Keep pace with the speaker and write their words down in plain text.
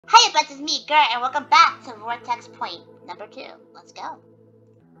Hey, but it's me, Gert, and welcome back to Vortex Point number 2. Let's go.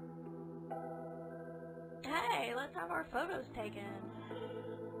 Hey, let's have our photos taken.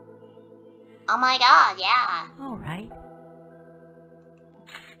 Oh my god, yeah. Alright.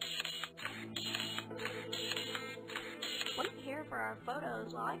 Wait here for our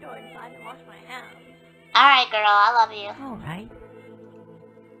photos while I go inside and wash my hands. Alright, girl, I love you. Alright.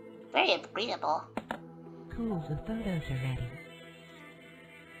 Very agreeable. Cool, the photos are ready.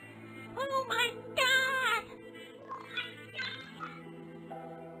 Oh my god!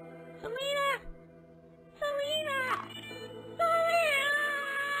 Selena! Selena! Selena!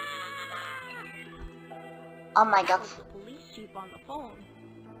 Oh my That god. was the police chief on the phone.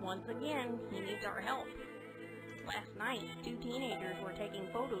 Once again, he needs our help. Last night, 2 teenagers were taking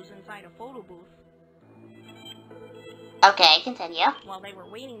photos inside a photo booth. Okay, continue. While they were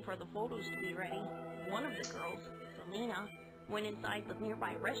waiting for the photos to be ready, one of the girls, Selena, went inside the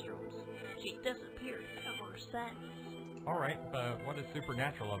nearby restrooms. She disappeared ever since. Alright, but what is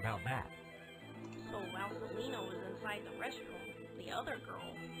supernatural about that? So while Selena was inside the restroom, the other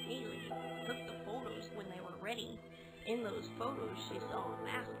girl, Haley, took the photos when they were ready. In those photos, she saw a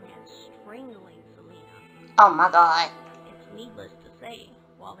masked man strangling Selena. Oh my god. It's needless to say,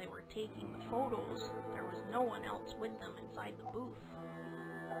 while they were taking the photos, there was no one else with them inside the booth.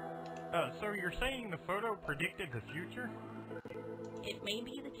 So you're saying the photo predicted the future? It may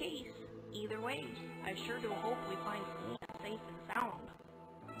be the case. Either way, I sure do hope we find Selena safe and sound.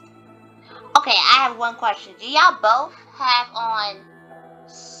 Okay, I have one question. Do y'all both have on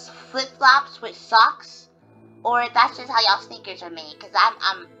flip-flops with socks? Or that's just how y'all sneakers are made? Because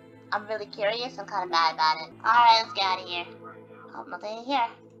I'm really curious. I'm kind of mad about it. Alright, let's get out of here. Oh, nothing in here.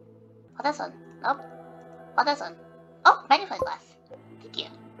 Oh, this one. Nope. Oh, this one. Oh, magnifying glass. Thank you.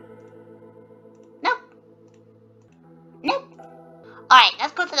 Nope. Nope. Alright,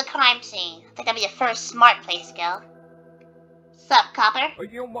 let's go to the crime scene. I think that'd be the first smart place to go. Sup, copper?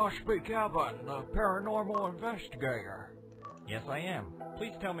 You must be Kevin, the paranormal investigator. Yes, I am.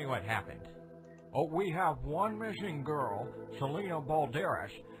 Please tell me what happened. Oh, we have one missing girl, Selena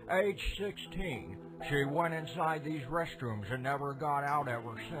Balderas, age 16. She went inside these restrooms and never got out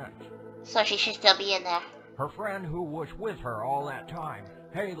ever since. So she should still be in there. Her friend who was with her all that time,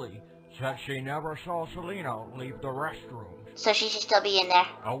 Haley, said she never saw Selena leave the restroom. So she should still be in there.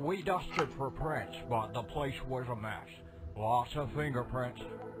 We dusted for prints, but the place was a mess. Lots of fingerprints.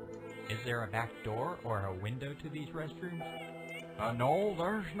 Is there a back door or a window to these restrooms? No,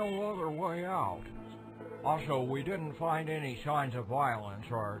 there's no other way out. Also, we didn't find any signs of violence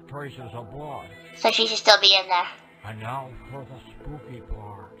or traces of blood. So she should still be in there. And now for the spooky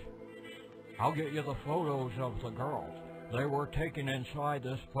part. I'll get you the photos of the girls. They were taken inside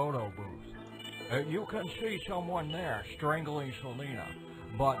this photo booth. You can see someone there strangling Selena,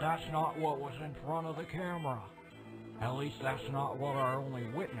 but that's not what was in front of the camera. At least that's not what our only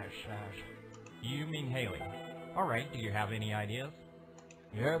witness says. You mean Haley. Alright, do you have any ideas?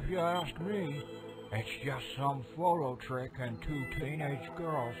 If you ask me, it's just some photo trick and 2 teenage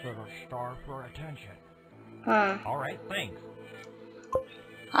girls that are starved for attention. Alright, thanks.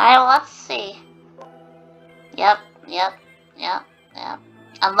 Alright, well, let's see. Yep.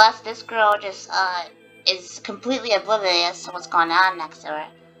 Unless this girl just, is completely oblivious to what's going on next to her.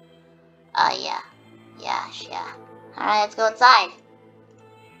 Yeah. Alright, let's go inside.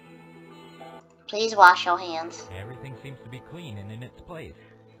 Please wash your hands. Everything seems to be clean and in its place.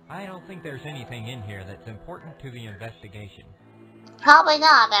 I don't think there's anything in here that's important to the investigation. Probably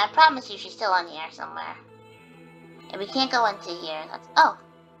not, but I promise you she's still in here somewhere. And we can't go into here. That's... Oh.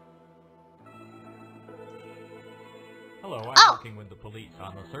 Hello, I'm working with the police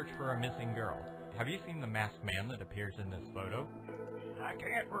on the search for a missing girl. Have you seen the masked man that appears in this photo? I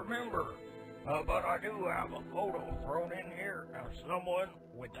can't remember, but I do have a photo thrown in here of someone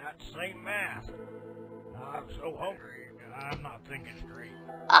with that same mask. I'm so hungry, I'm not thinking straight.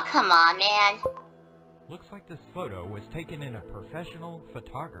 Oh, come on, man. Looks like this photo was taken in a professional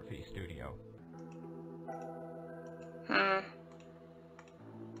photography studio.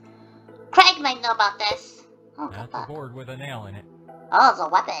 Craig might know about this. Oh, That's a board with a nail in it. Oh, it's a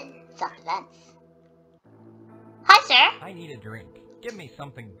weapon. Self-defense. Hi, sir. I need a drink. Give me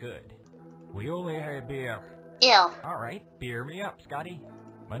something good. We only had beer. Ew. Alright, beer me up, Scotty.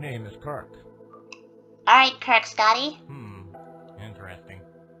 My name is Kirk. Alright, Kirk, Scotty. Interesting.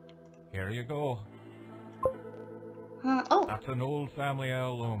 Here you go. Oh. That's an old family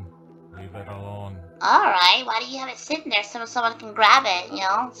heirloom. Leave it alone. Alright, why do you have it sitting there so someone can grab it, you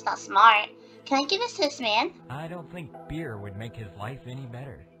know? It's not smart. Can I give this to this man? I don't think beer would make his life any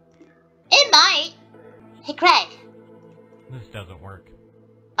better. It might. Hey, Craig. This doesn't work.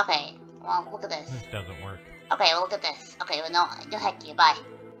 Okay, well, look at this. This doesn't work. Okay, well, look at this. Okay, well, no heck you, bye.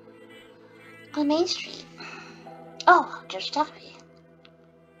 Go to Main Street. Oh, George Duffy.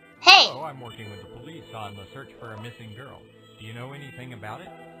 Hey! Hello, I'm working with the police on the search for a missing girl. Do you know anything about it?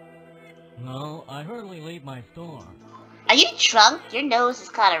 No, I hardly leave my store. Are you drunk? Your nose is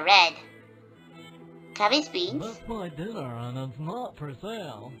kind of red. Can I have these beans? That's my dinner, and it's not for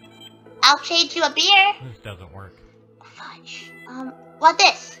sale. I'll trade you a beer. This doesn't work. Fudge. What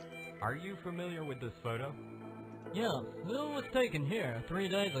this? Are you familiar with this photo? Yes, it was taken here 3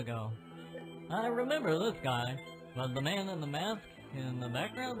 days ago. I remember this guy, but the man in the mask in the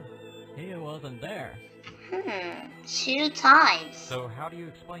background, he wasn't there. 2 times. So how do you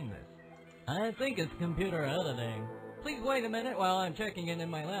explain this? I think it's computer editing. Please wait a minute while I'm checking it in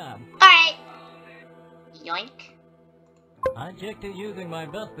my lab. Alright. Yoink. I checked it using my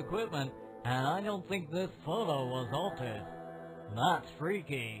best equipment, and I don't think this photo was altered. That's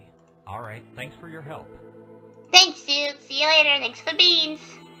freaky. Alright, thanks for your help. Thanks, dude. See you later. Thanks for the beans.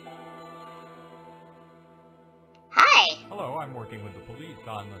 Hi. Hello, I'm working with the police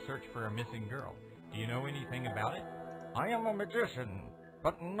on the search for a missing girl. Do you know anything about it? I am a magician,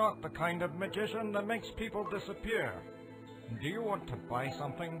 but not the kind of magician that makes people disappear. Do you want to buy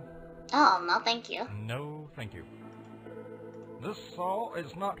something? Oh, no, thank you. No, thank you. This saw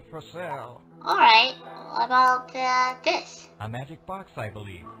is not for sale. Alright. What about, this? A magic box, I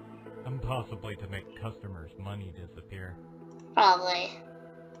believe. And possibly to make customers' money disappear. Probably.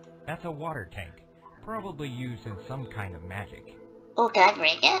 That's a water tank. Probably used in some kind of magic. Oh, can I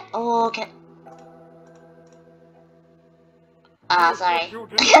break it? Oh, can... sorry. You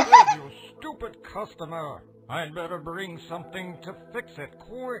did, you stupid customer. I'd better bring something to fix it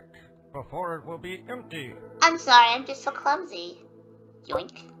quick, before it will be empty. I'm sorry, I'm just so clumsy.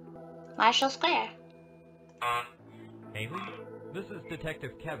 Yoink. Marshall Square. Haley, this is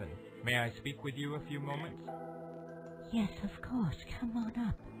Detective Kevin. May I speak with you a few moments? Yes, of course. Come on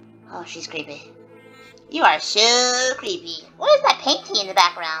up. Oh, she's creepy. You are so creepy. What is that painting in the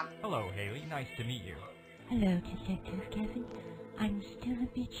background? Hello, Haley. Nice to meet you. Hello, Detective Kevin. I'm still a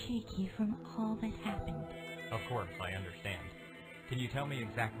bit shaky from all that happened. Of course, I understand. Can you tell me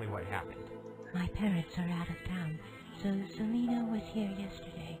exactly what happened? My parents are out of town, so Selena was here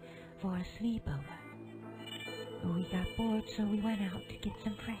yesterday for a sleepover. We got bored, so we went out to get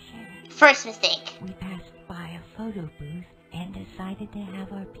some fresh air. First mistake. We passed by a photo booth and decided to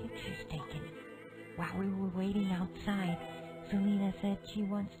have our pictures taken. While we were waiting outside, Selena said she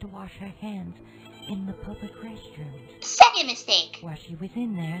wants to wash her hands in the public restrooms. Second mistake. While she was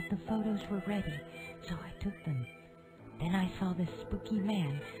in there, the photos were ready, so I took them. Then I saw this spooky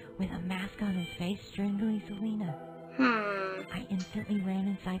man with a mask on his face strangling Selena. I instantly ran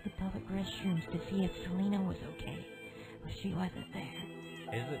inside the public restrooms to see if Selena was okay, but she wasn't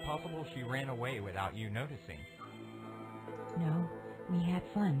there. Is it possible she ran away without you noticing? No, we had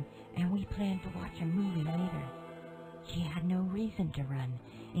fun, and we planned to watch a movie later. She had no reason to run,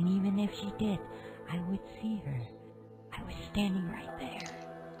 and even if she did, I would see her. I was standing right there.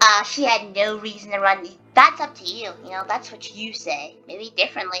 She had no reason to run. That's up to you. You know, that's what you say. Maybe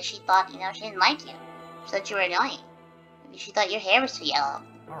differently, she thought, you know, she didn't like you. She thought you were annoying. Maybe she thought your hair was too yellow.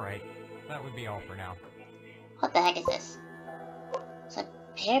 Alright, that would be all for now. What the heck is this? It's a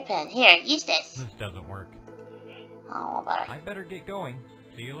hairpin. Here, use this. This doesn't work. Oh, what about her? I better get going.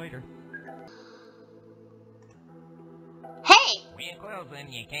 See you later. Hey! We're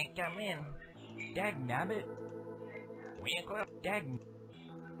closing, you can't come in. Dagnabbit. We're closed.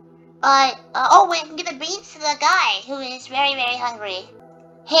 Oh wait, I can give the beans to the guy who is very, very hungry.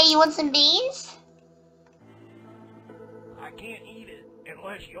 Hey, you want some beans? I can't eat it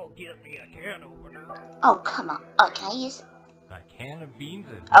unless you'll give me a can opener. Oh, come on. Oh, can I use... A can of beans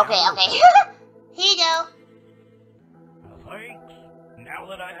is Okay. Here you go. Thanks. Now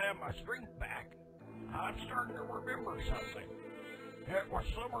that I have my strength back, I'm starting to remember something. It was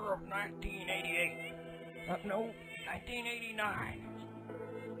summer of 1988. No, 1989.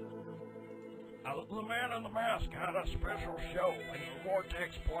 The Man in the Mask had a special show in the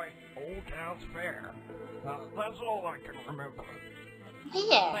Vortex Point Old Town's Fair. That's all I can remember.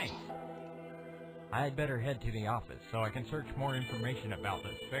 Here. Thanks. I'd better head to the office so I can search more information about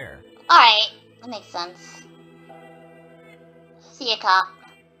this fair. Alright, that makes sense. See ya, cop.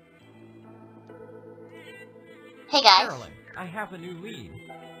 Hey guys. Carolyn, I have a new lead.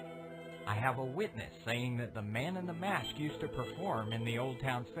 I have a witness saying that the Man in the Mask used to perform in the Old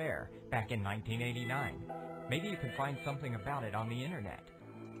Town Fair back in 1989. Maybe you can find something about it on the internet.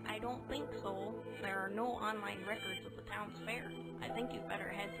 I don't think so. There are no online records of the town's fair. I think you'd better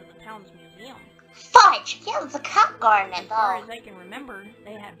head to the town's museum. Fudge! Yeah, there's a cop guard in it, As far though. as I can remember,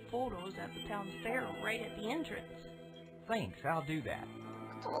 they had photos at the town fair right at the entrance. Thanks, I'll do that.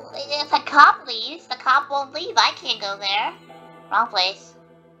 Well, if a cop leaves, the cop won't leave. I can't go there. Wrong place.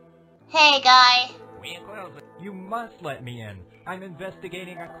 Hey, guy. We're closing. You must let me in. I'm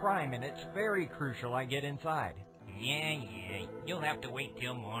investigating a crime and it's very crucial I get inside. Yeah, you'll have to wait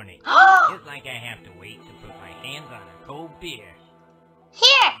till morning. Just like I have to wait to put my hands on a cold beer.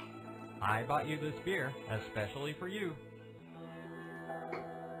 Here! I bought you this beer, especially for you.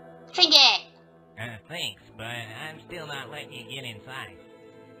 Drink it. Thanks, but I'm still not letting you get inside.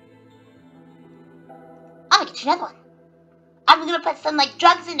 I'm gonna get you another one. I'm gonna put some, like,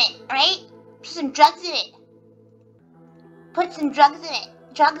 drugs in it, right? Put some drugs in it. Put some drugs in it.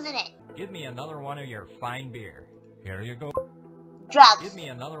 Drugs in it. Give me another one of your fine beer. Here you go. Drugs. Give me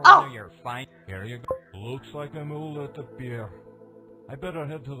another Oh. one of your fine... Here you go. Looks like I'm all out of beer. I better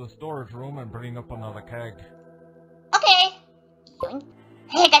head to the storage room and bring up another keg. Okay. Yoink.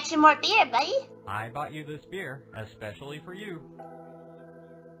 Hey, I got you more beer, buddy. I bought you this beer, especially for you.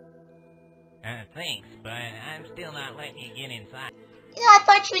 Thanks, but I'm still not letting you get inside. You know, I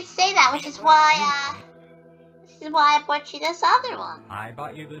thought you would say that, which is why, I bought you this other one. I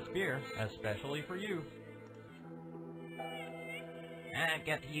bought you this beer, especially for you. I've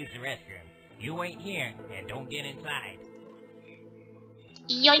got to use the restroom. You wait here and don't get inside.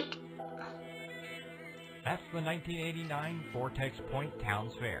 Yoink. That's the 1989 Vortex Point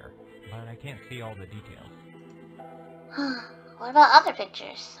Towns Fair, but I can't see all the details. What about other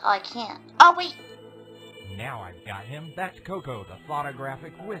pictures? Oh, I can't. Oh, wait. Now I've got him. That's Coco, the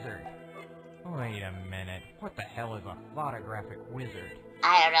photographic wizard. Wait a minute. What the hell is a photographic wizard?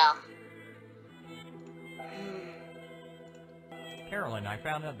 I don't know. Carolyn, I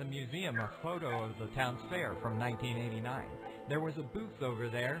found at the museum a photo of the town's fair from 1989. There was a booth over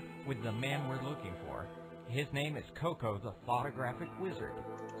there with the man we're looking for. His name is Coco, the photographic wizard.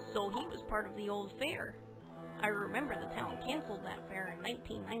 So he was part of the old fair. I remember the town canceled that fair in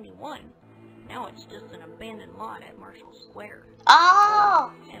 1991. Now it's just an abandoned lot at Marshall Square.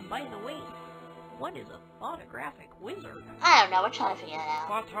 Oh! And by the way, what is a photographic wizard? I don't know, we're trying to figure that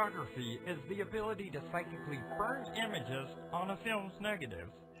out. Photography is the ability to psychically burn images on a film's negative.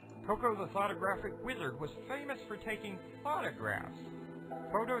 Coco the photographic wizard was famous for taking photographs.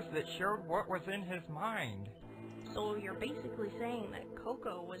 Photos that showed what was in his mind. So you're basically saying that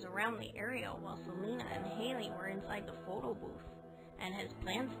Coco was around the area while Selena and Haley were inside the photo booth, and his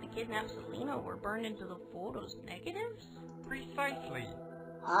plans to kidnap Selena were burned into the photo's negatives? Precisely.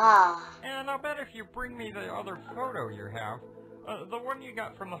 Ah. And I'll bet if you bring me the other photo you have, the one you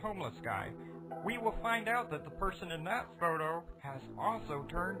got from the homeless guy, we will find out that the person in that photo has also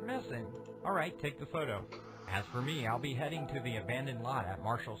turned missing. Alright, take the photo. As for me, I'll be heading to the abandoned lot at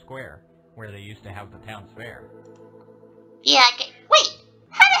Marshall Square, where they used to have the town's fair. Yeah, wait!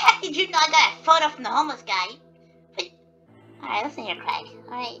 How the heck did you know I got a photo from the homeless guy? Wait. Alright, listen here, Craig.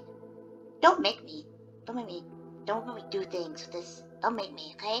 Alright. Don't make me do things with this. Don't make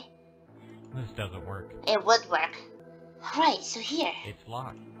me, okay? This doesn't work. It would work. Alright, so here. It's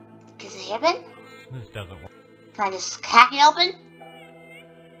locked. Is it open? This doesn't work. Can I just hack it open?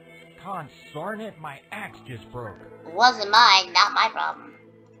 Consarn it, my axe just broke. It wasn't mine, not my problem.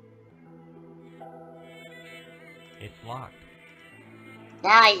 It's locked.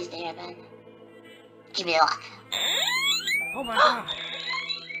 Now I use the hairband. Give me the lock. Oh my god!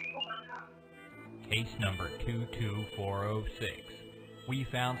 Case number 22406. We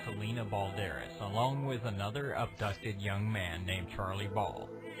found Selena Balderas along with another abducted young man named Charlie Ball.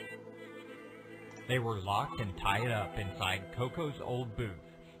 They were locked and tied up inside Coco's old booth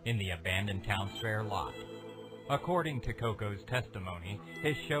in the abandoned town's fair lot. According to Coco's testimony,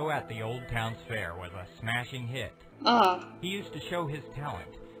 his show at the old town's fair was a smashing hit. He used to show his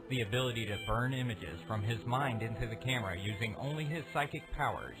talent, the ability to burn images from his mind into the camera using only his psychic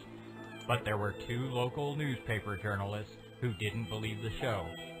powers. But there were two local newspaper journalists who didn't believe the show,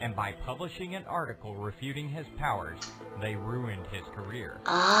 and by publishing an article refuting his powers, they ruined his career.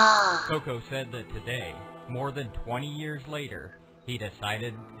 Coco said that today, more than 20 years later, he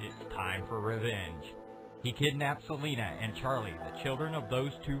decided it's time for revenge. He kidnapped Selena and Charlie, the children of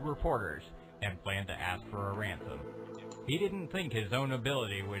those two reporters, and planned to ask for a ransom. He didn't think his own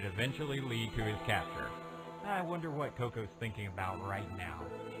ability would eventually lead to his capture. I wonder what Coco's thinking about right now,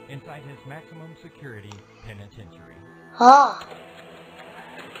 inside his maximum security penitentiary.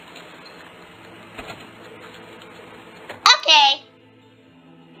 Okay.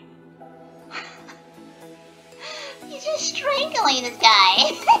 He's just strangling this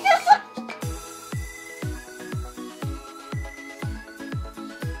guy.